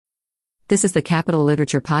This is the Capital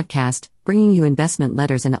Literature Podcast, bringing you investment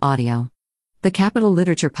letters in audio. The Capital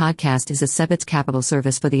Literature Podcast is a Sebitz Capital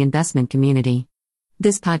service for the investment community.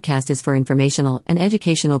 This podcast is for informational and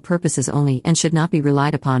educational purposes only and should not be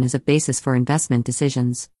relied upon as a basis for investment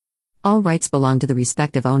decisions. All rights belong to the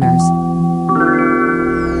respective owners.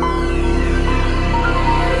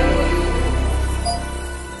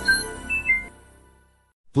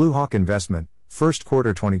 Blue Hawk Investment, First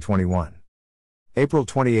Quarter 2021. April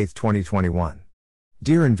 28, 2021.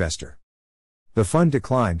 Dear Investor, the fund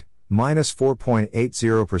declined, minus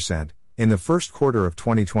 4.80%, in the first quarter of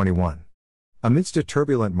 2021. Amidst a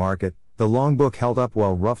turbulent market, the long book held up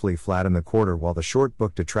well, roughly flat in the quarter, while the short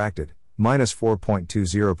book detracted, minus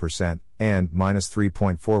 4.20% and minus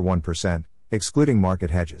 3.41%, excluding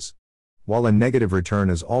market hedges. While a negative return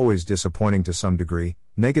is always disappointing to some degree,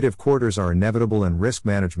 negative quarters are inevitable, and risk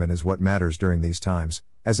management is what matters during these times,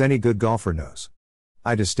 as any good golfer knows.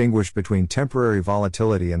 I distinguish between temporary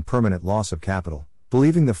volatility and permanent loss of capital,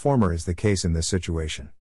 believing the former is the case in this situation.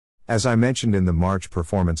 As I mentioned in the March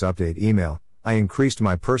performance update email, I increased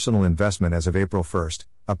my personal investment as of April 1st.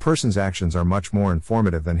 A person's actions are much more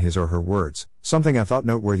informative than his or her words, something I thought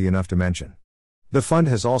noteworthy enough to mention. The fund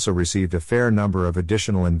has also received a fair number of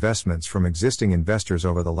additional investments from existing investors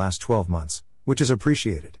over the last 12 months, which is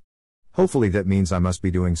appreciated. Hopefully that means I must be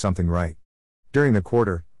doing something right. During the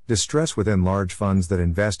quarter, distress within large funds that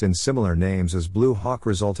invest in similar names as Blue Hawk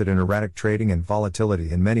resulted in erratic trading and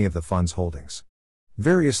volatility in many of the fund's holdings.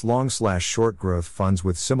 Various long/short growth funds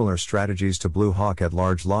with similar strategies to Blue Hawk had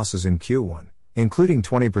large losses in Q1, including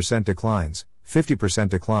 20% declines, 50%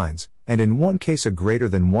 declines, and in one case a greater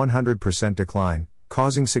than 100% decline,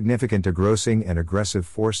 causing significant degrossing and aggressive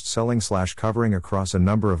forced selling/covering across a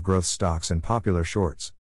number of growth stocks and popular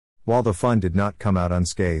shorts. While the fund did not come out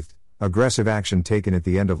unscathed, aggressive action taken at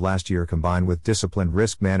the end of last year combined with disciplined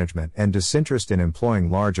risk management and disinterest in employing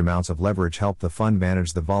large amounts of leverage helped the fund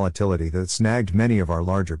manage the volatility that snagged many of our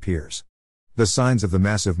larger peers. The signs of the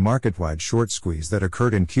massive market-wide short squeeze that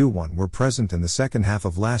occurred in Q1 were present in the second half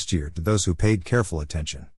of last year to those who paid careful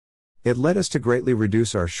attention. It led us to greatly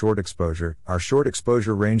reduce our short exposure. Our short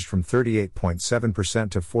exposure ranged from 38.7%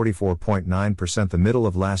 to 44.9% the middle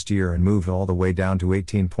of last year and moved all the way down to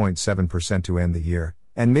 18.7% to end the year,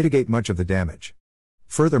 and mitigate much of the damage.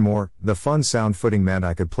 Furthermore, the fund's sound footing meant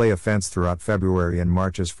I could play offense throughout February and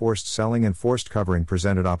March as forced selling and forced covering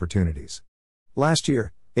presented opportunities. Last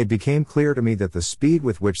year, it became clear to me that the speed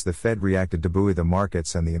with which the Fed reacted to buoy the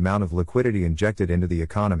markets and the amount of liquidity injected into the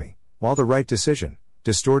economy, while the right decision,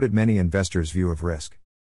 distorted many investors' view of risk.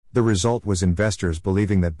 The result was investors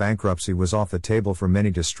believing that bankruptcy was off the table for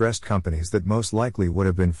many distressed companies that most likely would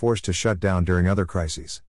have been forced to shut down during other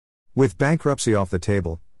crises. With bankruptcy off the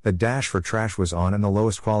table, the dash for trash was on, and the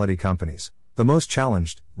lowest quality companies, the most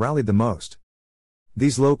challenged, rallied the most.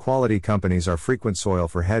 These low-quality companies are frequent soil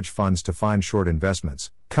for hedge funds to find short investments,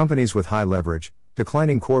 companies with high leverage,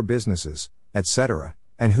 declining core businesses, etc.,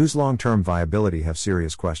 and whose long-term viability have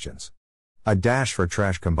serious questions. A dash for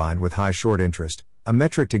trash combined with high short interest, a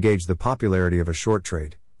metric to gauge the popularity of a short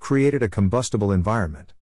trade, created a combustible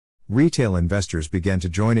environment. Retail investors began to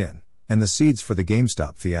join in, and the seeds for the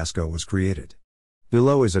GameStop fiasco was created.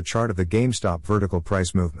 Below is a chart of the GameStop vertical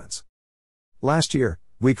price movements. Last year,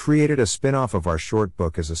 we created a spin-off of our short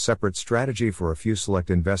book as a separate strategy for a few select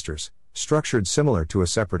investors, structured similar to a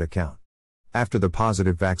separate account. After the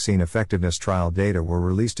positive vaccine effectiveness trial data were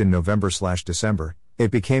released in November/December,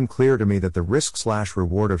 it became clear to me that the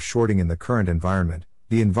risk/reward of shorting in the current environment,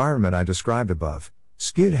 the environment I described above,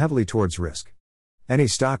 skewed heavily towards risk. Any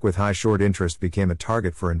stock with high short interest became a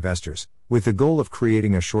target for investors, with the goal of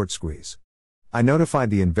creating a short squeeze. I notified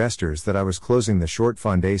the investors that I was closing the short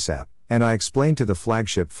fund ASAP, and I explained to the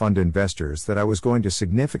flagship fund investors that I was going to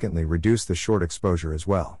significantly reduce the short exposure as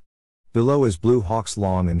well. Below is Blue Hawk's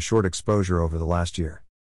long and short exposure over the last year.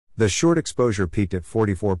 The short exposure peaked at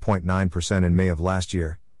 44.9% in May of last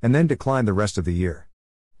year, and then declined the rest of the year.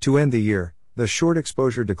 To end the year, the short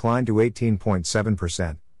exposure declined to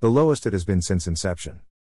 18.7%, the lowest it has been since inception.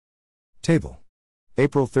 Table.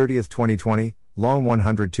 April 30, 2020, long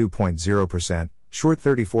 102.0%, short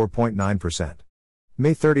 34.9%.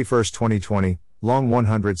 May 31, 2020, long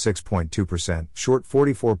 106.2%, short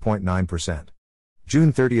 44.9%.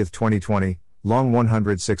 June 30, 2020, long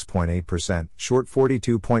 106.8%, short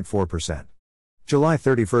 42.4%. July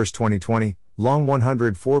 31, 2020, long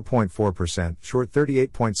 104.4%, short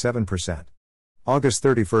 38.7%. August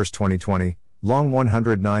 31, 2020, long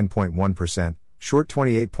 109.1%, short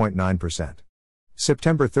 28.9%.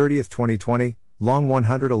 September 30, 2020, long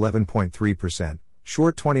 111.3%,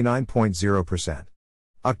 short 29.0%.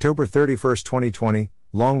 October 31, 2020,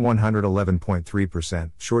 long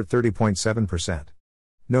 111.3%, short 30.7%.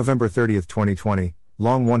 November 30, 2020,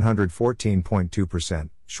 long 114.2%,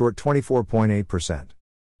 short 24.8%.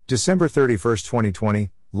 December 31, 2020,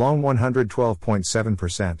 long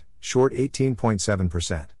 112.7%, short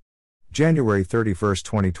 18.7%. January 31,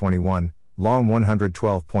 2021, long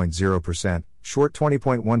 112.0%, short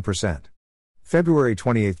 20.1%. February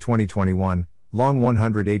 28, 2021, long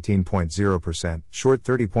 118.0%, short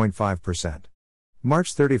 30.5%.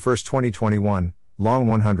 March 31, 2021, long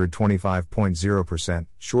 125.0%,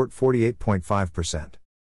 short 48.5%.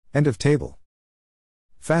 End of table.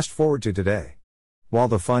 Fast forward to today. While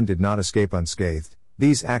the fund did not escape unscathed,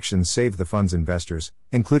 these actions saved the fund's investors,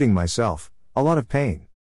 including myself, a lot of pain.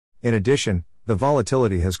 In addition, the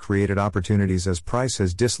volatility has created opportunities as price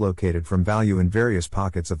has dislocated from value in various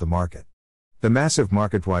pockets of the market. The massive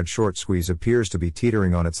market-wide short squeeze appears to be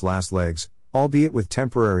teetering on its last legs, albeit with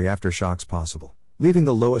temporary aftershocks possible, leaving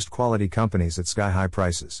the lowest quality companies at sky-high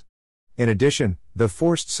prices. In addition, the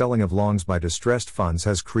forced selling of longs by distressed funds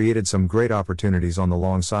has created some great opportunities on the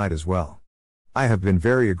long side as well. I have been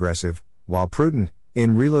very aggressive, while prudent,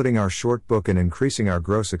 in reloading our short book and increasing our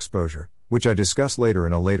gross exposure, which I discuss later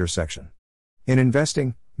in a later section. In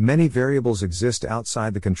investing, many variables exist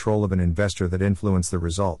outside the control of an investor that influence the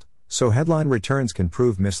result, so headline returns can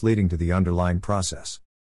prove misleading to the underlying process.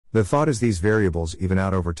 The thought is these variables even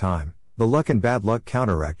out over time, the luck and bad luck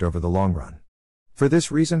counteract over the long run. For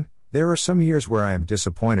this reason, there are some years where I am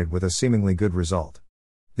disappointed with a seemingly good result.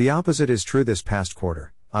 The opposite is true this past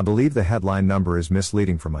quarter. I believe the headline number is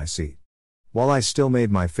misleading for my seat. While I still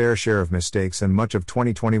made my fair share of mistakes and much of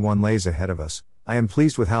 2021 lays ahead of us, I am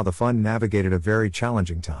pleased with how the fund navigated a very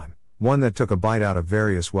challenging time, one that took a bite out of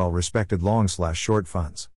various well-respected long/short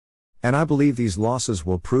funds. And I believe these losses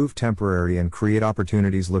will prove temporary and create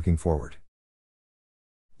opportunities looking forward.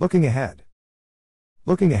 Looking ahead,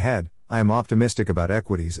 I am optimistic about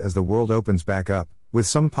equities as the world opens back up, with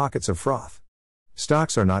some pockets of froth.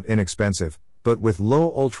 Stocks are not inexpensive, but with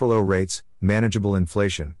low ultra-low rates, manageable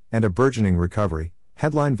inflation, and a burgeoning recovery,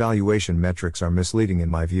 headline valuation metrics are misleading in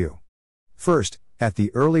my view. First, at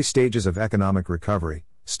the early stages of economic recovery,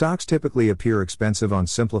 stocks typically appear expensive on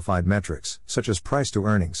simplified metrics, such as price to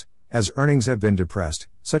earnings, as earnings have been depressed,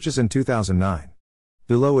 such as in 2009.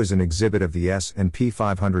 Below is an exhibit of the S&P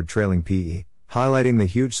 500 trailing PE, highlighting the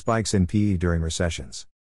huge spikes in PE during recessions.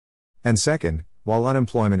 And second, while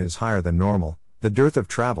unemployment is higher than normal, the dearth of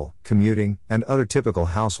travel, commuting, and other typical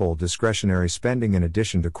household discretionary spending in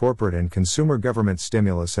addition to corporate and consumer government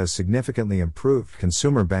stimulus has significantly improved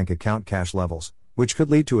consumer bank account cash levels, which could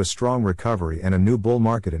lead to a strong recovery and a new bull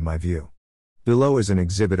market in my view. Below is an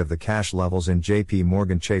exhibit of the cash levels in JP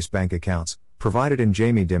Morgan Chase bank accounts, provided in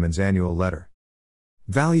Jamie Dimon's annual letter.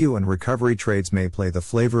 Value and recovery trades may play the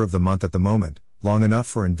flavor of the month at the moment, long enough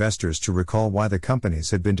for investors to recall why the companies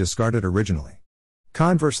had been discarded originally.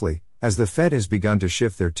 Conversely, as the Fed has begun to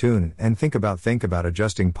shift their tune and think about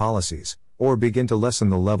adjusting policies, or begin to lessen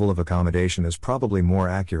the level of accommodation is probably more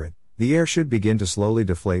accurate, the air should begin to slowly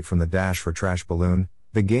deflate from the dash for trash balloon,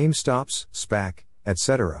 the GameStops, SPAC,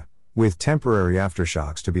 etc., with temporary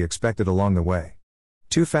aftershocks to be expected along the way.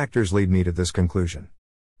 Two factors lead me to this conclusion.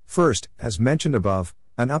 First, as mentioned above,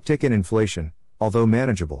 an uptick in inflation, although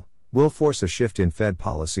manageable, will force a shift in Fed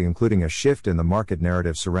policy, including a shift in the market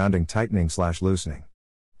narrative surrounding tightening/loosening.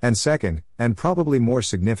 And second, and probably more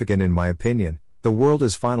significant in my opinion, the world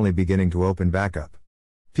is finally beginning to open back up.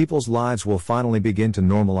 People's lives will finally begin to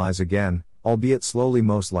normalize again, albeit slowly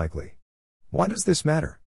most likely. Why does this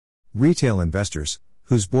matter? Retail investors,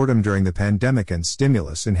 whose boredom during the pandemic and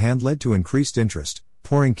stimulus in hand led to increased interest,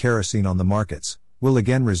 pouring kerosene on the markets, will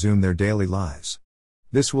again resume their daily lives.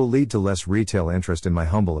 This will lead to less retail interest in my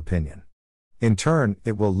humble opinion. In turn,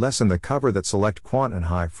 it will lessen the cover that select quant and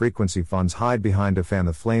high-frequency funds hide behind to fan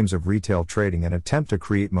the flames of retail trading and attempt to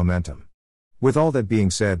create momentum. With all that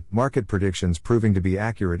being said, market predictions proving to be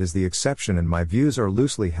accurate is the exception and my views are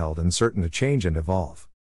loosely held and certain to change and evolve.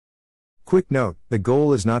 Quick note, the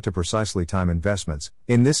goal is not to precisely time investments,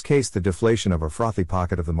 in this case the deflation of a frothy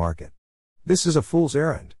pocket of the market. This is a fool's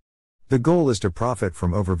errand. The goal is to profit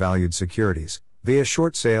from overvalued securities, via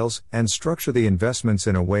short sales, and structure the investments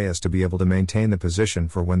in a way as to be able to maintain the position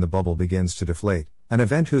for when the bubble begins to deflate, an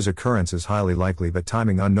event whose occurrence is highly likely but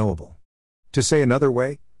timing unknowable. To say another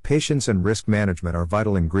way, patience and risk management are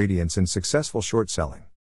vital ingredients in successful short selling.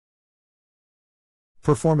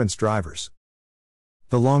 Performance drivers.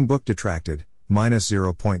 The long book detracted, minus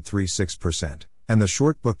 0.36%, and the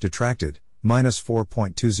short book detracted, minus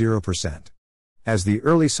 4.20%. As the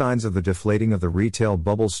early signs of the deflating of the retail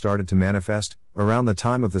bubble started to manifest, around the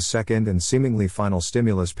time of the second and seemingly final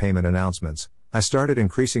stimulus payment announcements, I started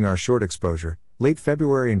increasing our short exposure, late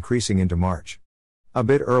February increasing into March. A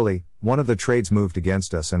bit early, one of the trades moved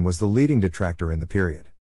against us and was the leading detractor in the period.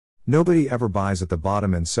 Nobody ever buys at the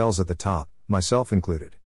bottom and sells at the top, myself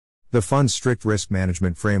included. The fund's strict risk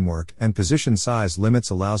management framework and position size limits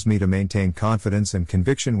allows me to maintain confidence and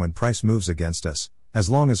conviction when price moves against us, as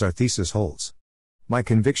long as our thesis holds. My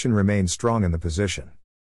conviction remains strong in the position.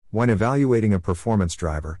 When evaluating a performance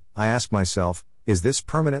driver, I ask myself, is this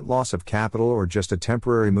permanent loss of capital or just a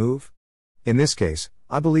temporary move? In this case,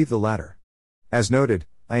 I believe the latter. As noted,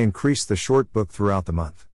 I increased the short book throughout the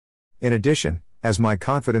month. In addition, as my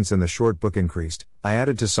confidence in the short book increased, I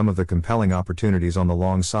added to some of the compelling opportunities on the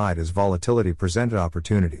long side as volatility presented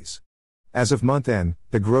opportunities. As of month end,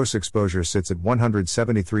 the gross exposure sits at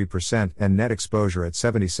 173% and net exposure at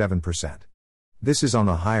 77%. This is on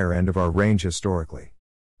the higher end of our range historically.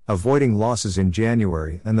 Avoiding losses in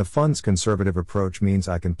January and the fund's conservative approach means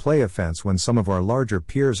I can play offense when some of our larger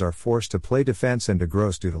peers are forced to play defense and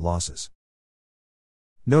degross due to losses.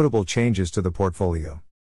 Notable changes to the portfolio.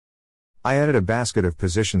 I added a basket of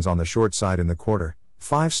positions on the short side in the quarter,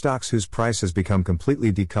 5 stocks whose price has become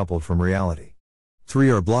completely decoupled from reality. 3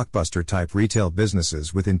 are blockbuster-type retail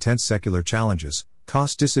businesses with intense secular challenges,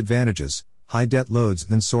 cost disadvantages, high debt loads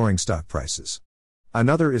and soaring stock prices.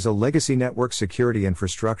 Another is a legacy network security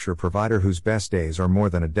infrastructure provider whose best days are more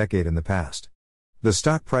than a decade in the past. The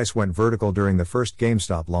stock price went vertical during the first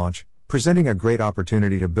GameStop launch, presenting a great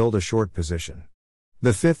opportunity to build a short position.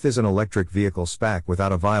 The fifth is an electric vehicle SPAC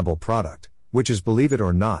without a viable product, which is, believe it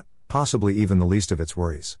or not, possibly even the least of its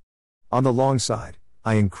worries. On the long side,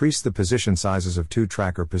 I increased the position sizes of 2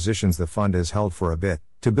 tracker positions the fund has held for a bit,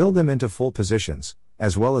 to build them into full positions,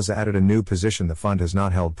 as well as added a new position the fund has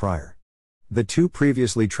not held prior. The 2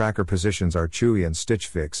 previously tracker positions are Chewy and Stitch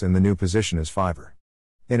Fix and the new position is Fiverr.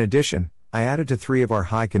 In addition, I added to 3 of our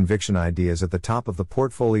high conviction ideas at the top of the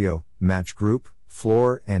portfolio, Match Group,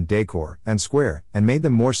 Floor and Decor, and Square, and made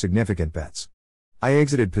them more significant bets. I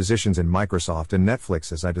exited positions in Microsoft and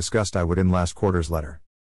Netflix as I discussed I would in last quarter's letter.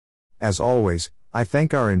 As always, I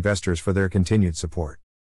thank our investors for their continued support.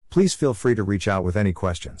 Please feel free to reach out with any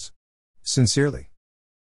questions. Sincerely.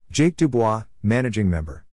 Jake Dubois, Managing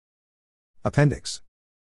Member. Appendix.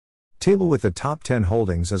 Table with the top 10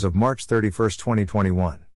 holdings as of March 31,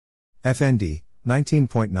 2021. FND,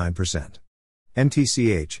 19.9%.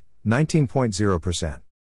 MTCH, 19.0%.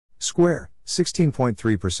 Square,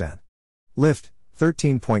 16.3%. Lyft,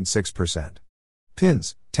 13.6%.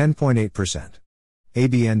 PINS, 10.8%.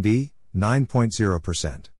 ABNB,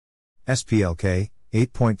 9.0%. SPLK,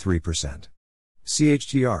 8.3%.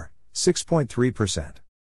 CHGR, 6.3%.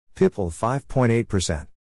 PIPL, 5.8%.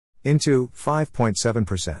 Into,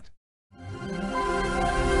 5.7%.